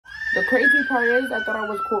The crazy part is I thought I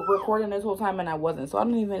was recording this whole time and I wasn't. So I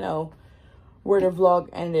don't even know where the vlog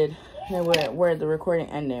ended and where the recording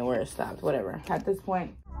ended, where it stopped, whatever. At this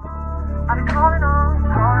point, I'm calling on.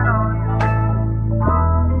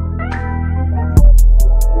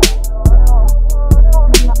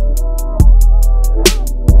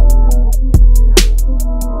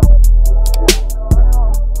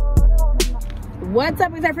 What's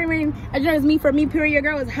up, Itsirene? As you know, it's me for me, period. Your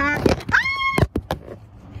girl is hot.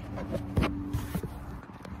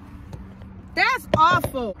 That's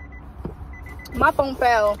awful. My phone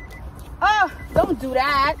fell. Oh, don't do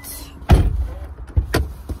that.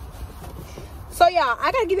 So y'all,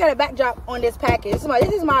 I gotta give you a backdrop on this package. This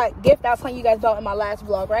is my gift I was telling you guys about in my last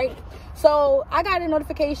vlog, right? So I got a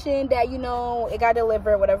notification that, you know, it got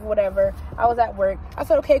delivered, whatever. I was at work. I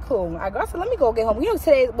said, okay, cool. I said, let me go get home. You know,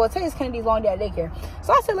 today's Kennedy's long day at daycare.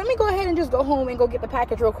 So I said, let me go ahead and just go home and go get the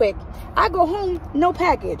package real quick. I go home, no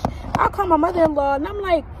package. I call my mother-in-law and I'm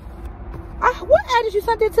like, what address you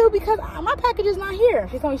sent it to? Because my package is not here.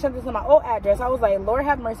 She told me she sent this to my old address. I was like, Lord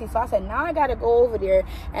have mercy. So I said, now I gotta go over there,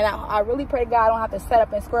 and I really pray to God I don't have to set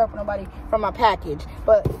up and square up with nobody from my package.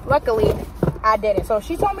 But luckily I didn't. So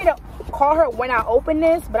she told me to call her when I open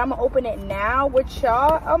this, but I'm gonna open it now with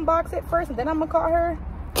y'all. Unbox it first and then I'm gonna call her.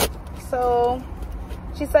 So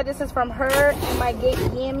she said this is from her and my gate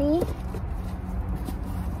Yammy.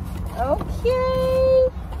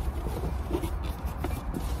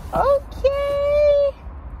 Okay,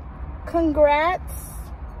 congrats,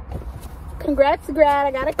 grad.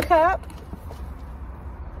 I got a cup.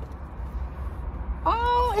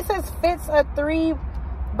 Oh, it says fits a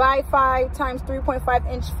 3x5 times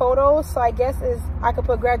 3.5 inch photos. So I guess I could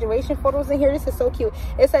put graduation photos in here. This is so cute.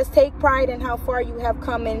 It says take pride in how far you have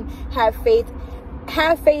come and have faith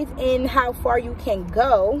in how far you can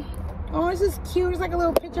go. Oh, this is cute. It's like a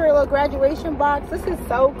little picture, a little graduation box. This is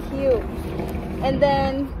so cute. And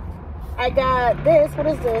then I got this. What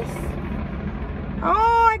is this?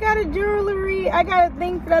 Oh, I got a jewelry. I got a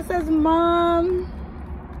thing that says mom.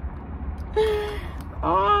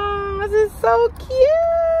 Oh, this is so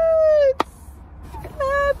cute.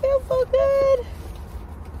 I feel so good.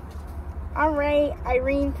 All right,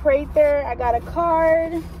 Irene Prather. I got a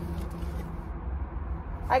card.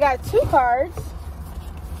 I got 2 cards.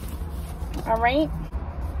 All right.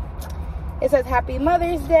 It says Happy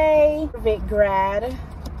Mother's Day, Vic grad.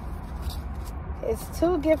 It's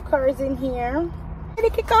 2 gift cards in here. To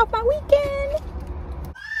kick off my weekend.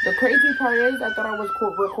 The crazy part is I thought I was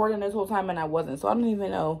recording this whole time and I wasn't. So I don't even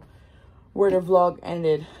know where the vlog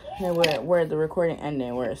ended and where the recording ended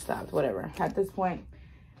and where it stopped, whatever. At this point,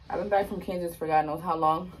 I've been back from Kansas for God knows how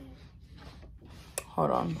long. Hold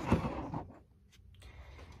on.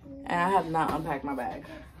 And I have not unpacked my bag.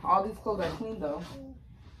 All these clothes are clean though.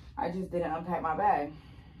 I just didn't unpack my bag.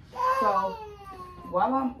 So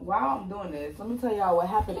while I'm doing this, let me tell y'all what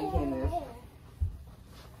happened in Kansas.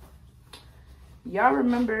 Y'all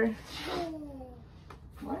remember?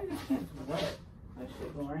 Why is this Kansas wet? That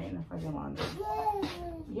shit going right in the fucking laundry.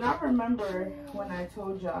 Y'all remember when I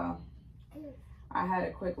told y'all I had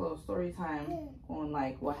a quick little story time on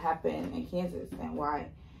like what happened in Kansas and why?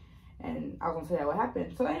 And I was gonna tell y'all what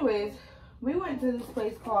happened. So anyways, we went to this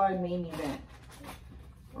place called Main Event.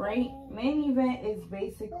 Right? Main Event is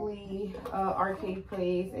basically an arcade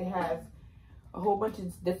place. It has a whole bunch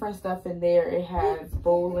of different stuff in there. It has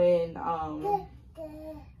bowling,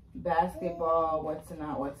 basketball, what's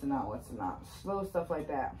not, little stuff like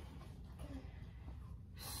that.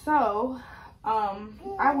 So,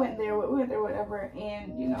 we went there, whatever,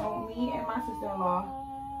 and you know, me and my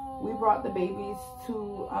sister-in-law, we brought the babies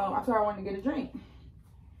to, I told her I wanted to get a drink.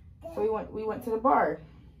 So we went to the bar.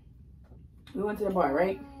 We went to the bar,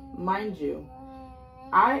 right? Mind you,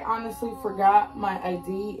 I honestly forgot my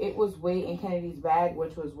ID. It was way in Kennedy's bag,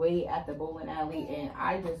 which was way at the bowling alley. And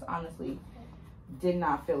I just honestly did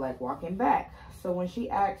not feel like walking back. So when she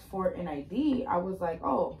asked for an ID, I was like,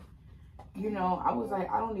 oh, you know, I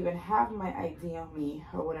don't even have my ID on me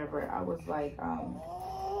or whatever. I was like,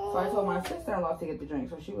 so I told my sister-in-law to get the drink.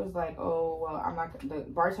 So she was like, oh, well, the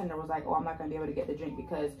bartender was like, oh, I'm not going to be able to get the drink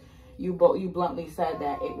because you bluntly said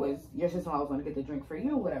that it was your sister-in-law was going to get the drink for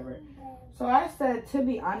you, whatever. So I said, to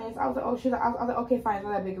be honest, I was like, oh, shit. I was like, okay, fine. It's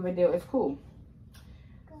not that big of a deal. It's cool.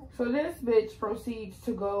 So this bitch proceeds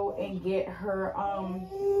to go and get her,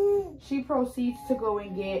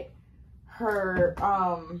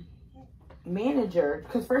 manager.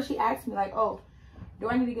 Because first she asked me, like, oh, do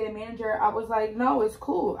I need to get a manager? I was like, no, it's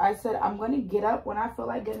cool. I said, I'm going to get up when I feel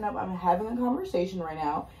like getting up. I'm having a conversation right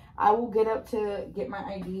now. I will get up to get my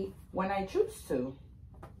ID when I choose to.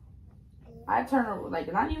 I turn around,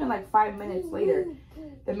 like, not even like 5 minutes later,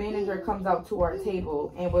 the manager comes out to our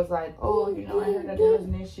table and was like, oh, you know, I heard that there was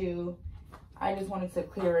an issue. I just wanted to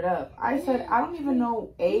clear it up. I said, I don't even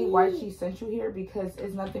know, A, why she sent you here, because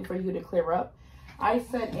it's nothing for you to clear up. I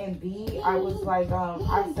said, and B, I was like,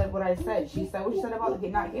 I said what I said. She said what she said about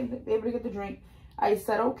not getting able to get the drink. I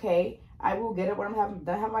said, okay, I will get it when I'm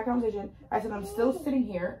done having my conversation. I said, I'm still sitting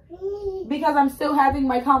here because I'm still having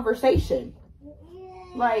my conversation.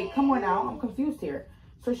 Like, come on now, I'm confused here.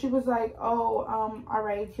 So she was like, oh, all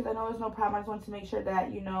right, because I know there's no problem. I just wanted to make sure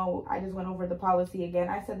that, you know, I just went over the policy again.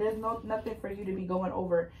 I said, there's nothing for you to be going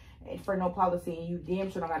over for no policy, and you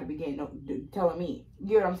damn sure don't got to be telling me.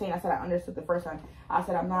 You know what I'm saying? I said, I understood the first time. I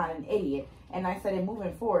said, I'm not an idiot. And I said,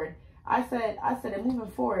 moving forward, I said,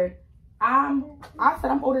 moving forward, I'm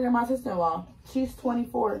older than my sister-in-law. She's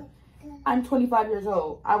 24. I'm 25 years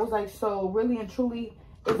old. I was like, so really and truly,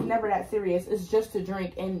 it's never that serious. It's just a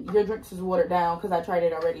drink, and your drinks is watered down because I tried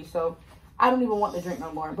it already. So I don't even want the drink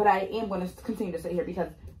no more. But I am going to continue to sit here because,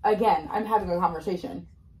 again, I'm having a conversation.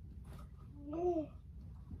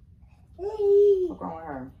 What's wrong with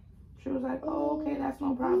her? She was like, oh, okay, that's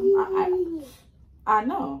no problem. I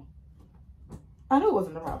know. I knew it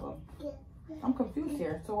wasn't a problem. I'm confused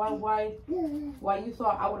here. So why you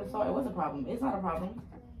thought I would have thought it was a problem? It's not a problem.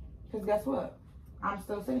 Because guess what? I'm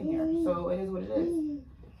still sitting here. So it is what it is.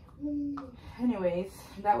 Anyways,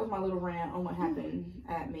 that was my little rant on what happened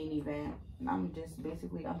at main event. I'm just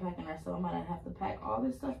basically unpacking her, so I'm gonna have to pack all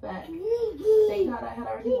this stuff back. Thank God I had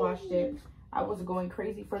already washed it. I was going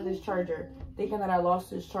crazy for this charger, thinking that I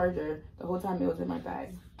lost this charger the whole time it was in my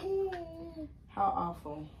bag. How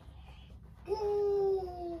awful.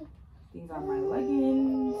 These are my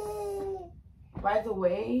leggings. By the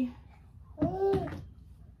way,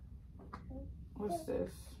 what's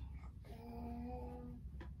this?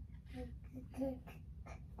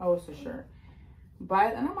 Oh, it's a shirt.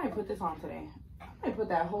 And I might put this on today. I might put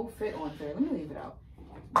that whole fit on today. Let me leave it out.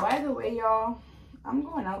 By the way, y'all, I'm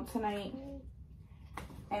going out tonight,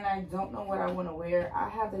 and I don't know what I want to wear. I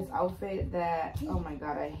have this outfit that, oh my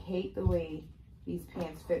God, I hate the way these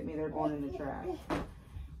pants fit me. They're going in the trash.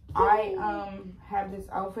 I have this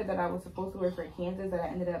outfit that I was supposed to wear for Kansas that I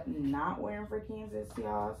ended up not wearing for Kansas,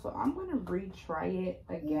 y'all. So I'm going to retry it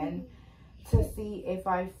again to see if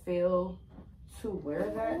I feel to wear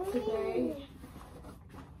that today.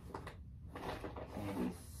 And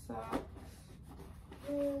these socks.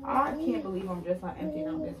 I can't believe I'm just not emptying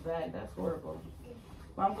out this bag. That's horrible.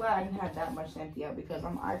 But I'm glad I didn't have that much to empty out because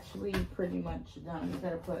I'm actually pretty much done. I just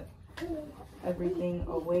gotta put everything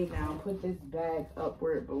away now. Put this bag up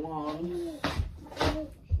where it belongs.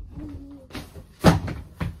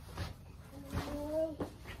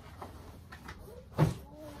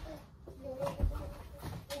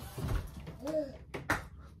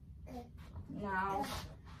 Now,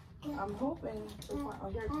 I'm hoping to find,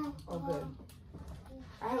 oh, here, oh good.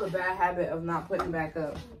 I have a bad habit of not putting back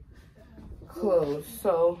up clothes.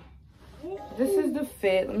 So this is the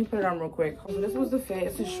fit. Let me put it on real quick. So this was the fit.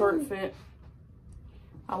 It's a short fit.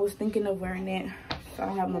 I was thinking of wearing it. So I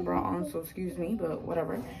don't have my bra on, so excuse me, but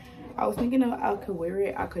whatever. I was thinking of I could wear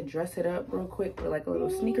it. I could dress it up real quick with like a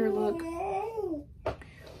little sneaker look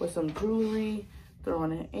with some jewelry. Throw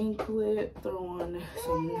on an anklet, throw on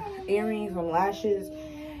some earrings, some lashes,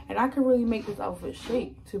 and I could really make this outfit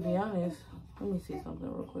shake, to be honest. Let me see something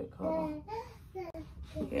real quick. Hold on.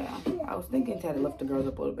 Yeah, I was thinking to lift the girls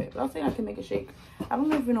up a little bit, but I was thinking I can make it shake. I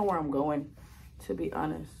don't even know where I'm going, to be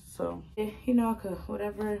honest. So, you know, I could,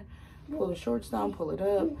 whatever, pull the shorts down, pull it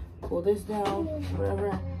up, pull this down,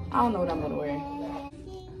 whatever. I don't know what I'm going to wear.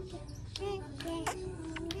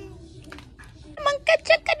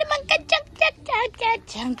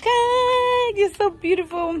 You're so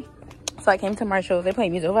beautiful. So I came to Marshall's. They play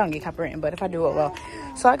music. I don't get copyrighted, but if I do it well.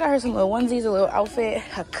 So I got her some little onesies, a little outfit,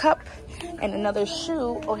 a cup, and another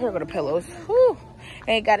shoe. Oh, here go the pillows. Whew.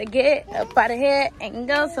 Ain't gotta get up out of here and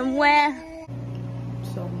go somewhere.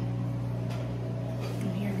 So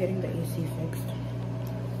I'm here getting the AC fixed.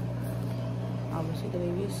 Obviously the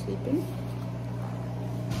baby is sleeping.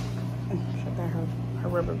 She got her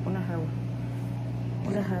rubber, one of her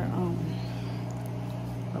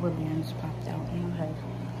rubber bands popped out in her head.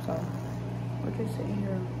 So we're just sitting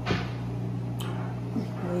here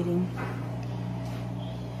waiting.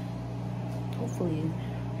 Hopefully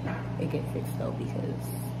it get fixed though, because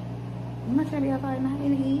I'm not trying to be outside not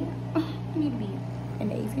in the heat. I need to be in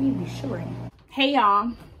the AC. I need to be shivering. Hey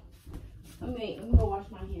y'all. Let me go wash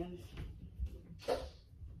my hands.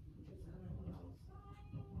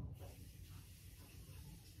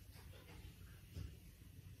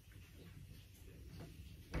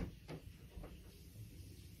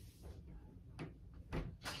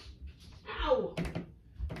 Ow!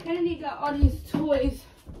 Kennedy got all these toys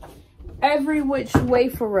every which way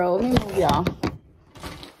for real. Let me move y'all.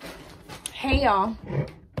 Hey y'all.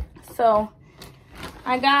 So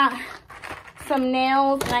I got some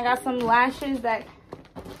nails and I got some lashes that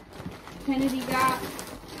Kennedy got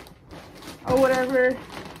or whatever.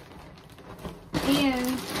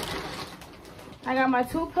 And I got my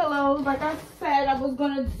 2 pillows. Like I said, I was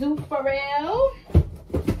gonna do for real.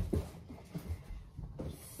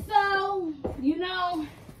 So, you know,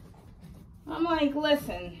 I'm like,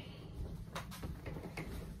 listen,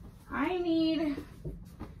 I need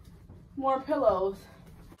more pillows.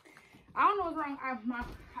 I don't know what's wrong. I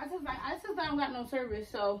just don't got no service,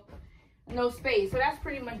 so no space. So that's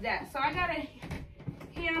pretty much that. So I got it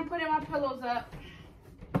here. I'm putting my pillows up.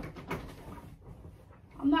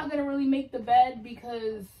 I'm not gonna really make the bed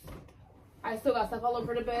because I still got stuff all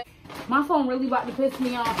over the bed. My phone really about to piss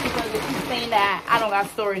me off because it keeps saying that I don't got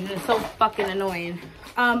storage and it's so fucking annoying.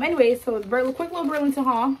 Anyway, so quick little Burlington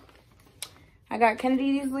haul. I got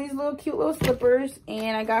Kennedy these little cute little slippers,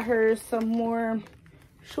 and I got her some more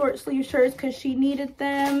short sleeve shirts because she needed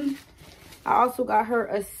them. I also got her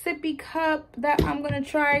a sippy cup that I'm gonna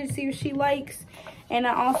try to see if she likes. And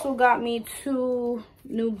I also got me 2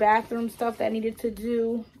 new bathroom stuff that I needed to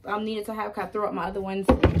do. Needed to have, throw up my other ones.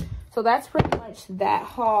 So that's pretty much that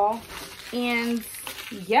haul. And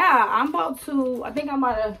yeah, I think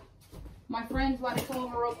my friend's about to come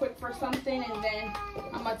over real quick for something, and then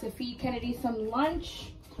I'm about to feed Kennedy some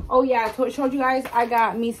lunch. Oh yeah, I showed you guys I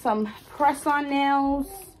got me some press-on nails,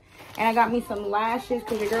 and I got me some lashes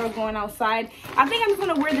because your girl's going outside. I think I'm just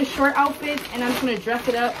gonna wear the short outfit and I'm just gonna dress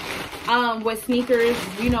it up with sneakers,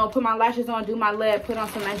 you know, put my lashes on, do my lip, put on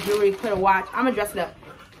some nice jewelry, put a watch. I'm gonna dress it up.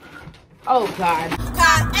 Oh God.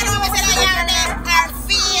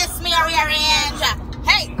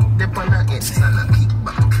 Hey.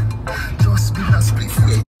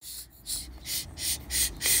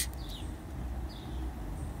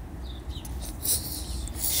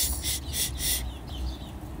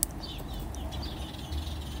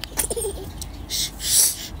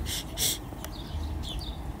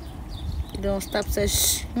 Don't stop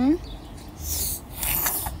such.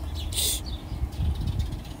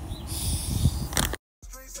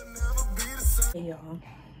 Hey y'all,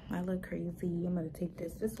 I look crazy. I'm gonna take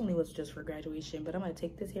this only was just for graduation, but I'm gonna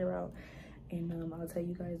take this hair out, and I'll tell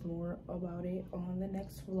you guys more about it on the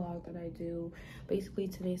next vlog that I do. Basically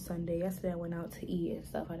today's Sunday. Yesterday I went out to eat and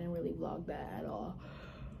stuff. I didn't really vlog that at all,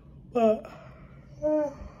 but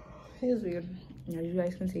it was weird. As you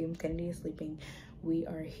guys can see, Kennedy is sleeping. We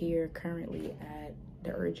are here currently at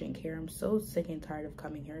the urgent care. I'm so sick and tired of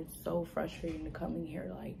coming here. It's so frustrating to coming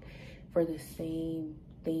here like for the same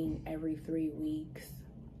thing every 3 weeks.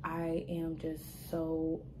 I am just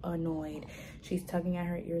so annoyed. She's tugging at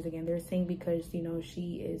her ears again. They're saying because, you know,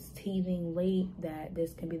 she is teething late that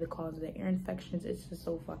this can be the cause of the ear infections. It's just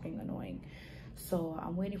so fucking annoying. So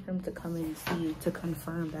I'm waiting for him to come in and see to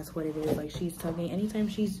confirm that's what it is. Like, she's tugging. Anytime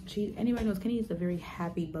anybody knows, Kenny is a very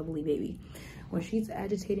happy, bubbly baby. When she's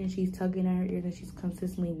agitated and she's tugging at her ears and she's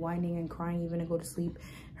consistently whining and crying even to go to sleep,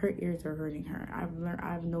 her ears are hurting her.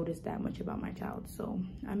 I've noticed that much about my child. So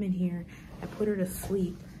I'm in here. I put her to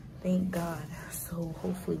sleep, thank God. So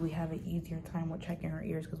hopefully we have an easier time with checking her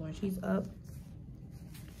ears, because when she's up,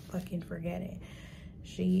 fucking forget it.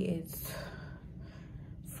 She is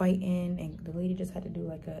fighting, and the lady just had to do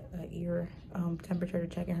like a ear temperature to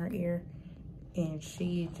check in her ear, and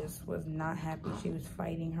she just was not happy. She was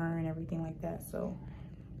fighting her and everything like that. So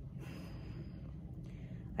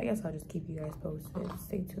I guess I'll just keep you guys posted.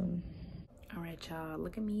 Stay tuned. All right, y'all,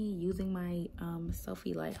 look at me using my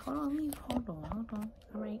selfie light. Hold on.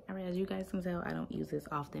 All right, as you guys can tell, I don't use this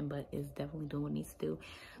often, but it's definitely doing what it needs to do.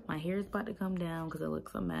 My hair is about to come down because it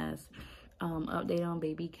looks a mess. Update on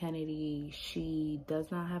baby Kennedy. She does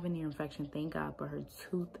not have an ear infection, thank God, but her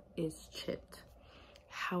tooth is chipped.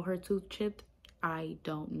 How her tooth chipped, I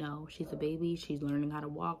don't know. She's a baby. She's learning how to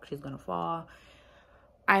walk. She's gonna fall.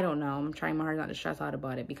 I don't know. I'm trying my hardest not to stress out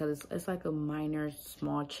about it, because it's like a minor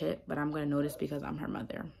small chip, but I'm gonna notice because I'm her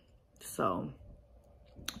mother. So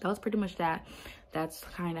that was pretty much that. That's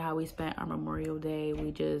kind of how we spent our Memorial Day.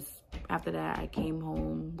 We just, after that, I came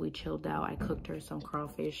home, we chilled out. I cooked her some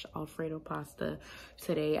crawfish Alfredo pasta.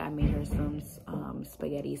 Today I made her some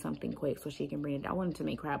spaghetti, something quick so she can bring it. I wanted to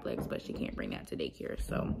make crab legs, but she can't bring that to daycare.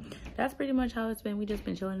 So that's pretty much how it's been. We just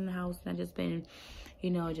been chilling in the house, and I just been,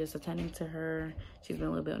 you know, just attending to her. She's been a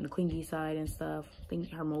little bit on the clingy side and stuff. I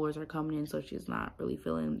think her molars are coming in, so she's not really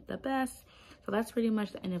feeling the best. So that's pretty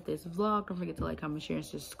much the end of this vlog. Don't forget to like, comment, share, and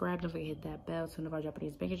subscribe. Don't forget to hit that bell to know if our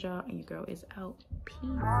Japanese bank y'all. And your girl is out.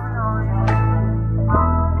 Peace.